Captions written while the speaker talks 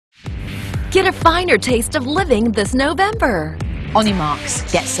Get a finer taste of living this November. On your marks,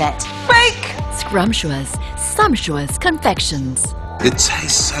 get set. Bake! Scrumptious, sumptuous confections. It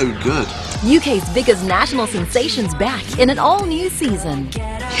tastes so good. UK's biggest national sensation's back in an all-new season.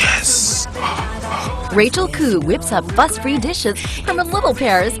 Yes. Rachel Khoo whips up fuss-free dishes from a little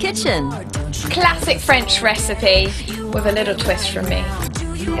Paris kitchen. Classic French recipe with a little twist from me.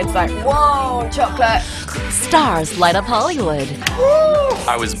 It's like, whoa, chocolate. Stars light up Hollywood.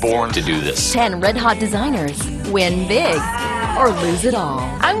 I was born to do this. 10 red-hot designers. Win big or lose it all.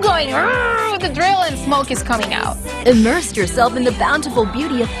 I'm going with the drill and smoke is coming out. Immerse yourself in the bountiful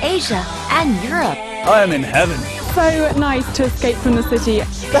beauty of Asia and Europe. I am in heaven. So nice to escape from the city.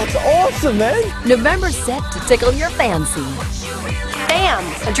 That's awesome, man. November's set to tickle your fancy. Bam!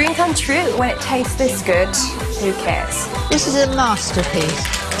 A dream come true. When it tastes this good, who cares? This is a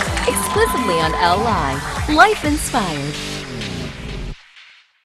masterpiece. Exclusively on L Live. Life inspired.